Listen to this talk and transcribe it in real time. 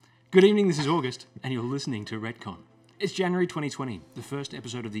Good evening, this is August, and you're listening to Retcon. It's January 2020, the first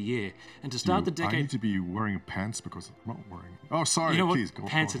episode of the year, and to start the decade... I need to be wearing pants because I'm not wearing... Oh, sorry, You know what? please, go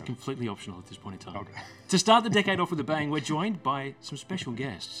Pants are ahead. completely optional at this point in time. Okay. To start the decade off with a bang, we're joined by some special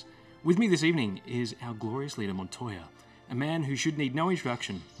guests. With me this evening is our glorious leader, Montoya, a man who should need no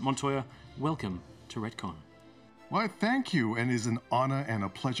introduction. Montoya, welcome to Retcon. Well, thank you, and it's an honor and a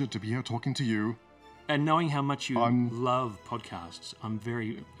pleasure to be here talking to you. And knowing how much you love podcasts, I'm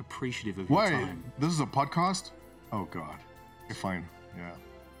very appreciative of your time. This is a podcast? Oh, God. Okay, fine. Yeah.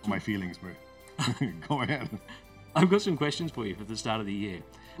 My feelings, but go ahead. I've got some questions for you for the start of the year.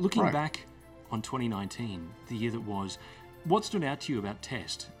 Looking back on 2019, the year that was, what stood out to you about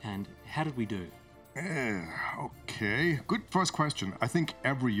Test, and how did we do? Okay. Good first question. I think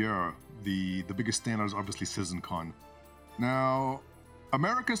every year, the biggest standout is obviously CitizenCon. Now,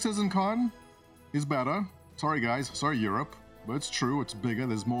 America's CitizenCon is better. Sorry, guys. Sorry, Europe. But it's true. It's bigger.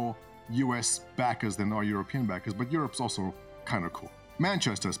 There's more US backers than our European backers. But Europe's also kind of cool.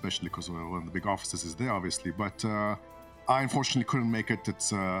 Manchester, especially, because one of the big offices is there, obviously. But I unfortunately couldn't make it.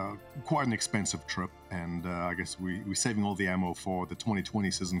 It's quite an expensive trip. And I guess we're saving all the ammo for the 2020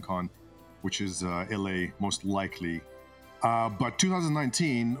 CitizenCon, which is LA, most likely. But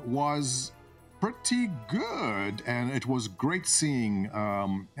 2019 was pretty good, and it was great seeing,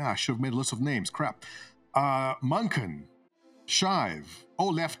 I should have made a list of names, crap. Munkin, Shive,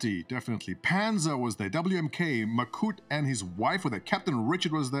 Lefty, definitely. Panzer was there, WMK, Makut and his wife were there, Captain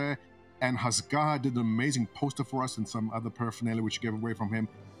Richard was there, and Hasgaha did an amazing poster for us and some other paraphernalia which gave away from him.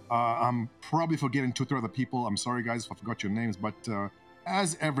 I'm probably forgetting 2-3 other people. I'm sorry, guys, if I forgot your names, but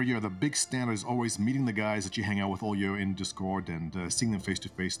as every year, the big standard is always meeting the guys that you hang out with all year in Discord and seeing them face to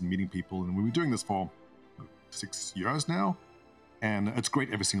face and meeting people. And we've been doing this for 6 years now, and it's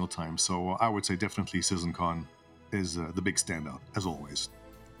great every single time. So I would say definitely CitizenCon is the big standout, as always.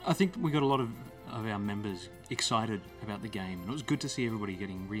 I think we got a lot of our members excited about the game, and it was good to see everybody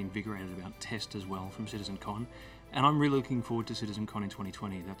getting reinvigorated about Test as well from CitizenCon. And I'm really looking forward to CitizenCon in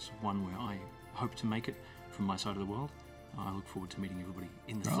 2020. That's one where I hope to make it from my side of the world. I look forward to meeting everybody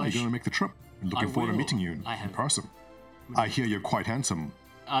in the flesh. You're going to make the trip. I'm looking forward to meeting you in person. I hear you're quite handsome.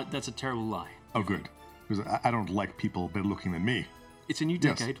 That's a terrible lie. Oh, good. Because I don't like people better looking than me. It's a new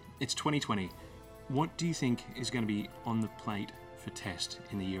decade. Yes. It's 2020. What do you think is going to be on the plate for Test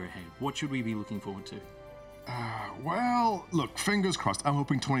in the year ahead? What should we be looking forward to? Well, look, fingers crossed. I'm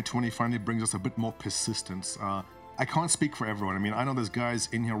hoping 2020 finally brings us a bit more persistence. I can't speak for everyone. I mean, I know there's guys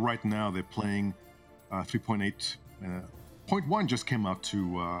in here right now. They're playing 3.8. 0.1 just came out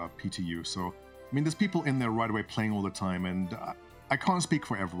to PTU, so I mean, there's people in there right away playing all the time, and I can't speak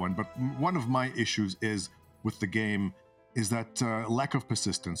for everyone, but one of my issues is with the game is that lack of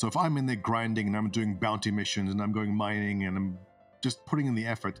persistence. So if I'm in there grinding and I'm doing bounty missions and I'm going mining and I'm just putting in the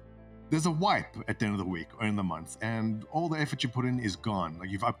effort, there's a wipe at the end of the week or in the month, and all the effort you put in is gone. Like,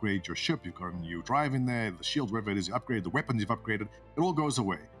 you've upgraded your ship, you've got a new drive in there, the shield, whatever it is, you upgraded, the weapons you've upgraded, it all goes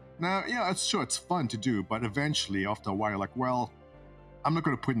away. Now, yeah, it's sure, it's fun to do, but eventually, after a while, like, well, I'm not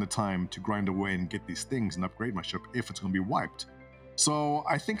going to put in the time to grind away and get these things and upgrade my ship if it's going to be wiped. So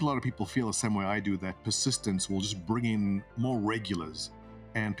I think a lot of people feel the same way I do, that persistence will just bring in more regulars,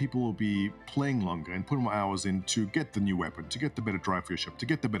 and people will be playing longer and putting more hours in to get the new weapon, to get the better drive for your ship, to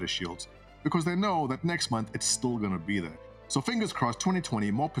get the better shields, because they know that next month it's still going to be there. So fingers crossed, 2020,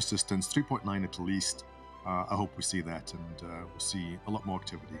 more persistence, 3.9 at least. I hope we see that, and we'll see a lot more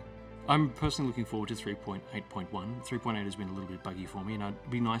activity. I'm personally looking forward to 3.8.1. 3.8 has been a little bit buggy for me, and it'd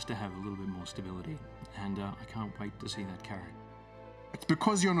be nice to have a little bit more stability, and I can't wait to see that carry. It's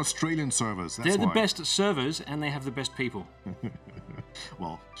because you're on Australian servers, that's why. They're the best servers, and they have the best people.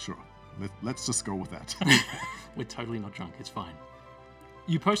 Well, sure. Let's just go with that. We're totally not drunk, it's fine.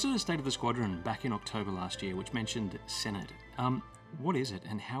 You posted a State of the Squadron back in October last year, which mentioned Senate. What is it,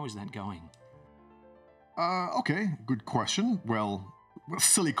 and how is that going? Okay, good question. Well,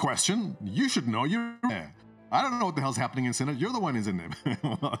 silly question. You should know, you're there. I don't know what the hell's happening in Senate. You're the one who's in there.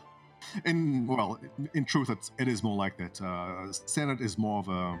 In truth, it is more like that. Senate is more of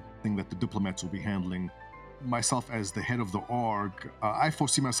a thing that the diplomats will be handling. Myself, as the head of the org, I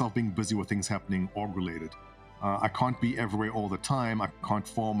foresee myself being busy with things happening org-related. I can't be everywhere all the time. I can't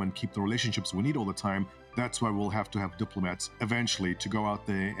form and keep the relationships we need all the time. That's why we'll have to have diplomats eventually to go out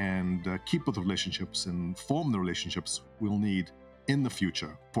there and keep with the relationships and form the relationships we'll need in the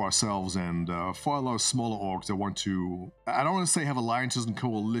future for ourselves and for a lot of smaller orgs that want to, I don't want to say have alliances and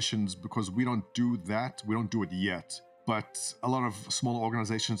coalitions, because we don't do that. We don't do it yet. But a lot of smaller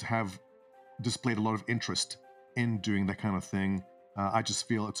organizations have displayed a lot of interest in doing that kind of thing. I just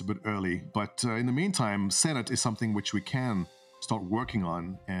feel it's a bit early. But in the meantime, Senate is something which we can start working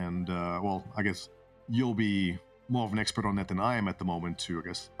on. And, well, I guess you'll be more of an expert on that than I am at the moment to, I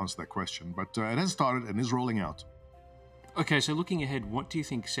guess, answer that question. But it has started and is rolling out. Okay, so looking ahead, what do you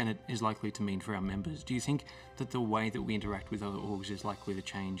think Senate is likely to mean for our members? Do you think that the way that we interact with other orgs is likely to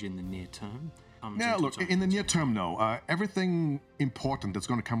change in the near term? Yeah, look, in the near term, no. Everything important that's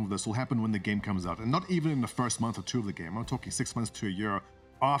going to come with this will happen when the game comes out, and not even in the first month or two of the game. I'm talking 6 months to a year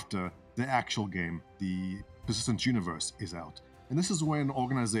after the actual game, the Persistent Universe, is out. And this is when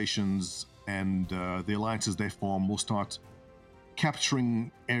organizations and the alliances they form will start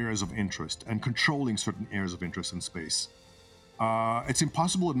capturing areas of interest and controlling certain areas of interest in space. It's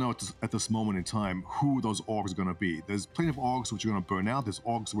impossible to know at this moment in time who those orgs are going to be. There's plenty of orgs which are going to burn out. There's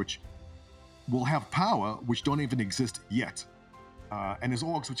orgs which will have power which don't even exist yet. And there's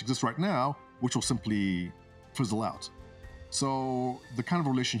orgs which exist right now which will simply fizzle out. So the kind of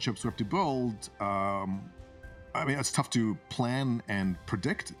relationships we have to build, I mean, it's tough to plan and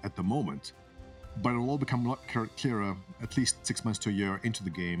predict at the moment, but it'll all become a lot clearer at least 6 months to a year into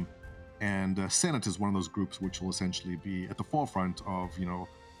the game. And Senate is one of those groups which will essentially be at the forefront of,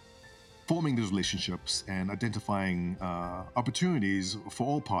 forming these relationships and identifying opportunities for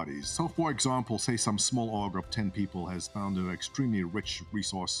all parties. So, for example, say some small org of 10 people has found an extremely rich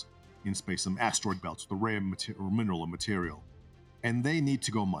resource in space, some asteroid belts with a rare mineral or material. And they need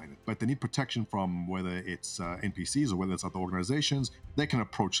to go mine it, but they need protection from whether it's NPCs or whether it's other organizations. They can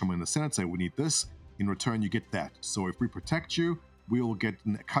approach someone in the Senate, say, we need this. In return, you get that. So if we protect you, we will get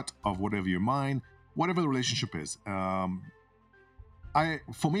a cut of whatever you mine, whatever the relationship is. For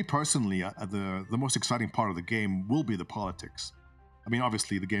me personally, the most exciting part of the game will be the politics. I mean,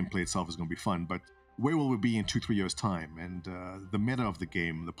 obviously, the gameplay itself is going to be fun, but where will we be in 2-3 years' time? And the meta of the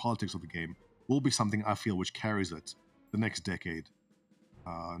game, the politics of the game, will be something I feel which carries it the next decade,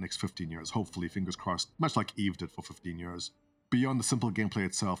 next 15 years, hopefully, fingers crossed, much like EVE did for 15 years. Beyond the simple gameplay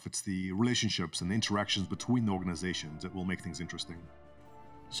itself, it's the relationships and the interactions between the organizations that will make things interesting.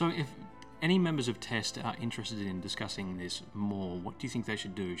 So if any members of TEST are interested in discussing this more, what do you think they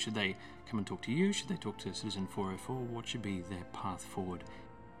should do? Should they come and talk to you? Should they talk to Citizen 404? What should be their path forward?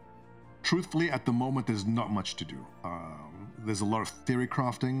 Truthfully, at the moment, there's not much to do. There's a lot of theory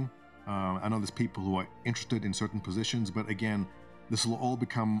crafting. I know there's people who are interested in certain positions, but again, this will all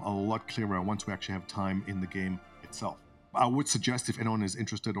become a lot clearer once we actually have time in the game itself. I would suggest if anyone is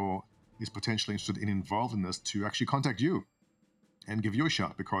interested or is potentially interested in involved in this to actually contact you and give you a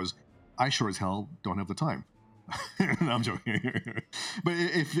shot, because I sure as hell don't have the time. No, I'm joking. But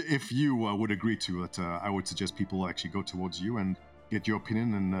if you would agree to it, I would suggest people actually go towards you and get your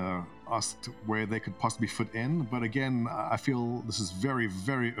opinion and ask where they could possibly fit in. But again, I feel this is very,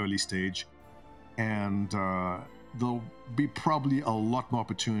 very early stage, and there'll be probably a lot more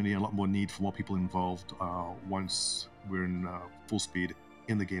opportunity and a lot more need for more people involved once we're in full speed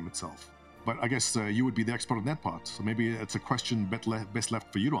in the game itself. But I guess you would be the expert on that part, so maybe it's a question best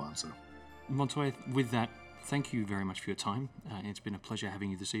left for you to answer. Montoya, with that, thank you very much for your time. It's been a pleasure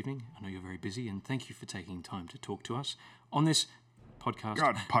having you this evening. I know you're very busy, and thank you for taking time to talk to us on this podcast.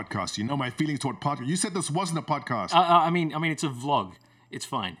 God, podcast. You know my feelings toward podcast. You said this wasn't a podcast. I mean, it's a vlog. It's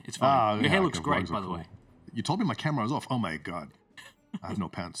fine. It's fine. Your hair looks great, by the way. You told me my camera was off. Oh my God. I have no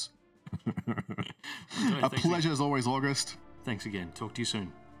pants. A pleasure as always, August. Thanks again. Talk to you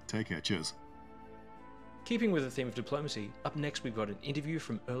soon. Take care. Cheers. Keeping with the theme of diplomacy, up next we've got an interview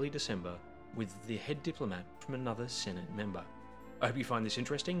from early December with the head diplomat from another Senate member. I hope you find this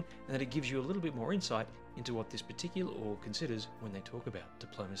interesting and that it gives you a little bit more insight into what this particular org considers when they talk about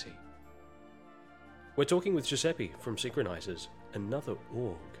diplomacy. We're talking with Giuseppe from Synchronizers, another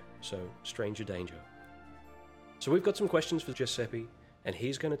org, so stranger danger. So we've got some questions for Giuseppe, and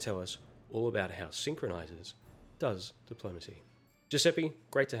he's going to tell us all about how Synchronizers does diplomacy. Giuseppe,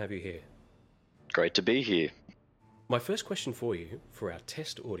 great to have you here. Great to be here. My first question for you, for our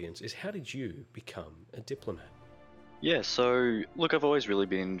test audience, is how did you become a diplomat? Yeah, so look, I've always really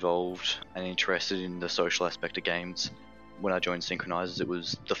been involved and interested in the social aspect of games. When I joined Synchronizers, it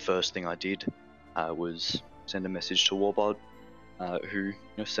was the first thing I did was send a message to Warbot, who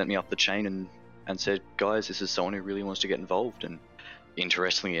sent me up the chain and said, guys, this is someone who really wants to get involved. And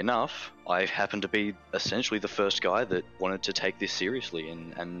interestingly enough, I happened to be essentially the first guy that wanted to take this seriously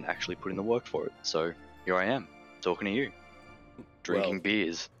and actually put in the work for it. So here I am, talking to you, drinking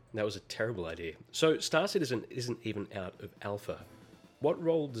beers. That was a terrible idea. So Star Citizen isn't even out of alpha. What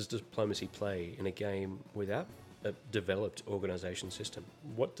role does diplomacy play in a game without a developed organization system?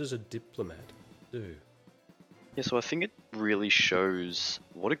 What does a diplomat do? Yeah, so I think it really shows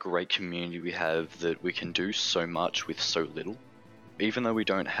what a great community we have, that we can do so much with so little. even though we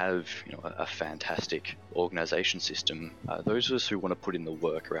don't have a fantastic organization system, those of us who want to put in the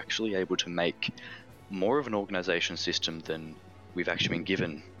work are actually able to make more of an organization system than we've actually been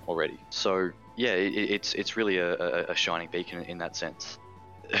given already. So yeah, it's really a shining beacon in that sense.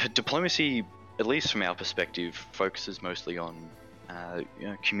 Diplomacy, at least from our perspective, focuses mostly on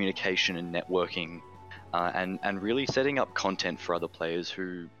communication and networking, and really setting up content for other players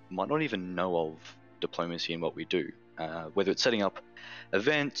who might not even know of diplomacy and what we do. Whether it's setting up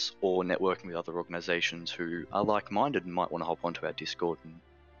events or networking with other organizations who are like-minded and might want to hop onto our Discord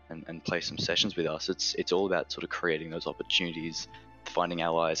and play some sessions with us. It's all about sort of creating those opportunities, finding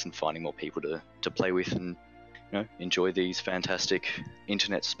allies and finding more people to play with and enjoy these fantastic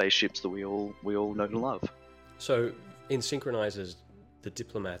internet spaceships that we all know and love. So in Synchronizers, the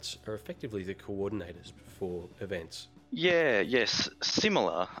diplomats are effectively the coordinators for events. Yes,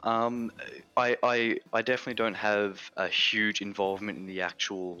 similar. I definitely don't have a huge involvement in the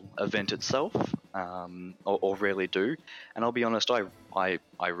actual event itself, or rarely do. And I'll be honest, I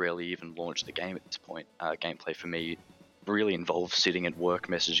rarely even launch the game at this point. Gameplay for me really involves sitting at work,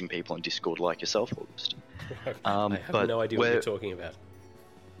 messaging people on Discord like yourself, August. I have no idea what you're talking about.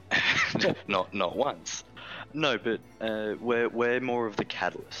 not once. No, but we're more of the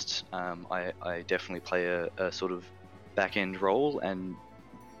catalyst. I definitely play a sort of back-end role, and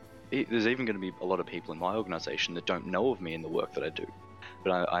there's even going to be a lot of people in my organization that don't know of me in the work that I do.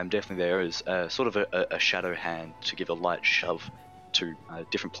 But I'm definitely there as sort of a shadow hand to give a light shove to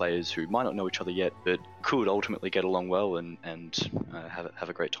different players who might not know each other yet, but could ultimately get along well and have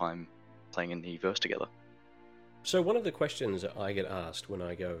a great time playing in the verse together. So one of the questions that I get asked when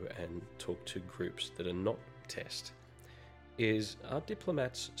I go and talk to groups that are not test is, are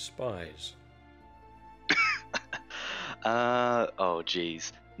diplomats spies? Oh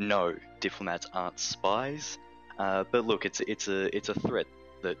geez, no, diplomats aren't spies. But look, it's a threat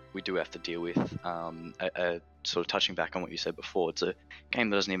that we do have to deal with. Sort of touching back on what you said before, it's a game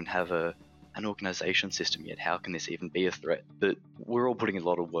that doesn't even have an organization system yet. How can this even be a threat? But we're all putting in a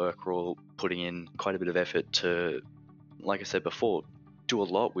lot of work. We're all putting in quite a bit of effort to, like I said before, do a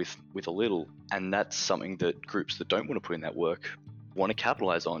lot with a little, and that's something that groups that don't want to put in that work want to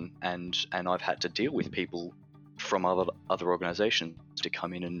capitalize on. And I've had to deal with people from other organizations to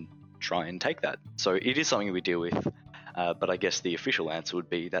come in and try and take that. So it is something we deal with, but I guess the official answer would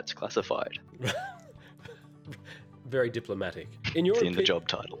be that's classified. Very diplomatic. It's in the job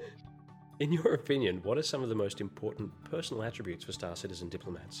title. In your opinion, what are some of the most important personal attributes for Star Citizen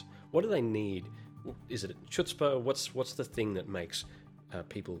diplomats? What do they need? Is it chutzpah? What's the thing that makes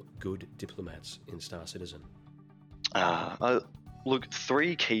people good diplomats in Star Citizen? Look,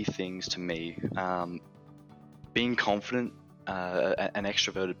 three key things to me. Being confident, an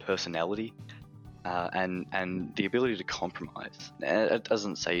extroverted personality, and the ability to compromise. It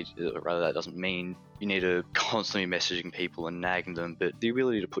doesn't say, or rather that doesn't mean you need to constantly be messaging people and nagging them, but the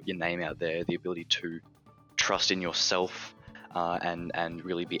ability to put your name out there, the ability to trust in yourself, and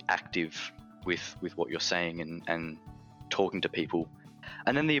really be active with what you're saying and talking to people.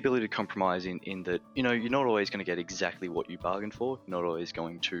 And then the ability to compromise in that, you're not always going to get exactly what you bargained for. You're not always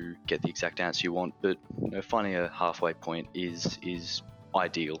going to get the exact answer you want, but finding a halfway point is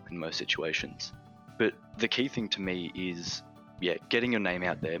ideal in most situations. But the key thing to me is, getting your name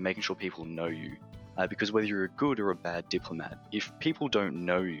out there, making sure people know you. Because whether you're a good or a bad diplomat, if people don't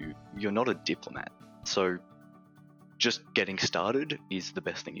know you, you're not a diplomat. So just getting started is the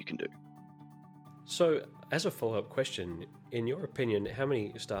best thing you can do. So, as a follow-up question, in your opinion, how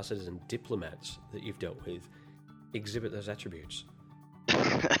many Star Citizen diplomats that you've dealt with exhibit those attributes?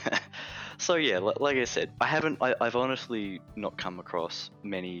 So yeah, like I said, I've honestly not come across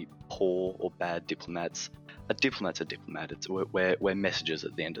many poor or bad diplomats. A diplomat's a diplomat. We're messengers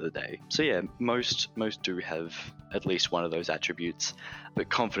at the end of the day. So yeah, most do have at least one of those attributes, but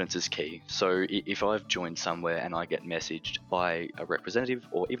confidence is key. So if I've joined somewhere and I get messaged by a representative,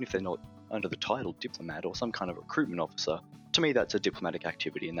 or even if they're not under the title diplomat or some kind of recruitment officer, to me that's a diplomatic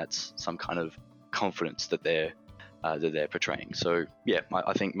activity, and that's some kind of confidence that they're portraying. So yeah,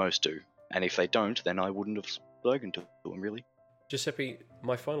 I think most do. And if they don't, then I wouldn't have spoken to them, really. Giuseppe,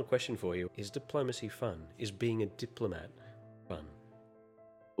 my final question for you, is diplomacy fun? Is being a diplomat fun?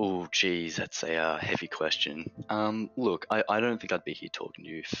 Oh, geez, that's a heavy question. Look, I don't think I'd be here talking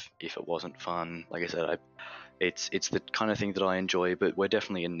to you if it wasn't fun. Like I said, it's the kind of thing that I enjoy, but we're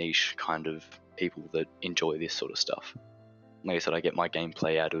definitely a niche kind of people that enjoy this sort of stuff. Like I said, I get my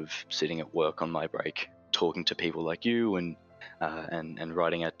gameplay out of sitting at work on my break, talking to people like you and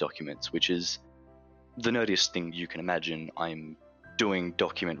writing out documents, which is the nerdiest thing you can imagine. I'm doing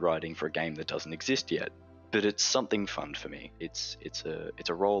document writing for a game that doesn't exist yet. but it's something fun for me. It's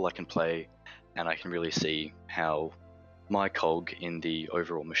a role I can play, and I can really see how my cog in the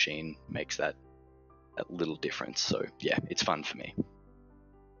overall machine makes that little difference. So yeah, it's fun for me.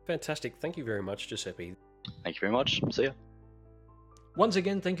 Fantastic. Thank you very much, Giuseppe. Thank you very much. See ya. Once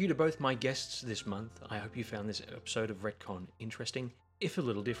again, thank you to both my guests this month. I hope you found this episode of Retcon interesting, if a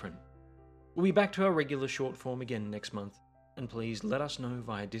little different. We'll be back to our regular short form again next month, and please let us know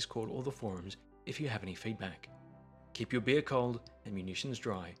via Discord or the forums if you have any feedback. Keep your beer cold and munitions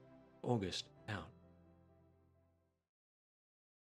dry. August out.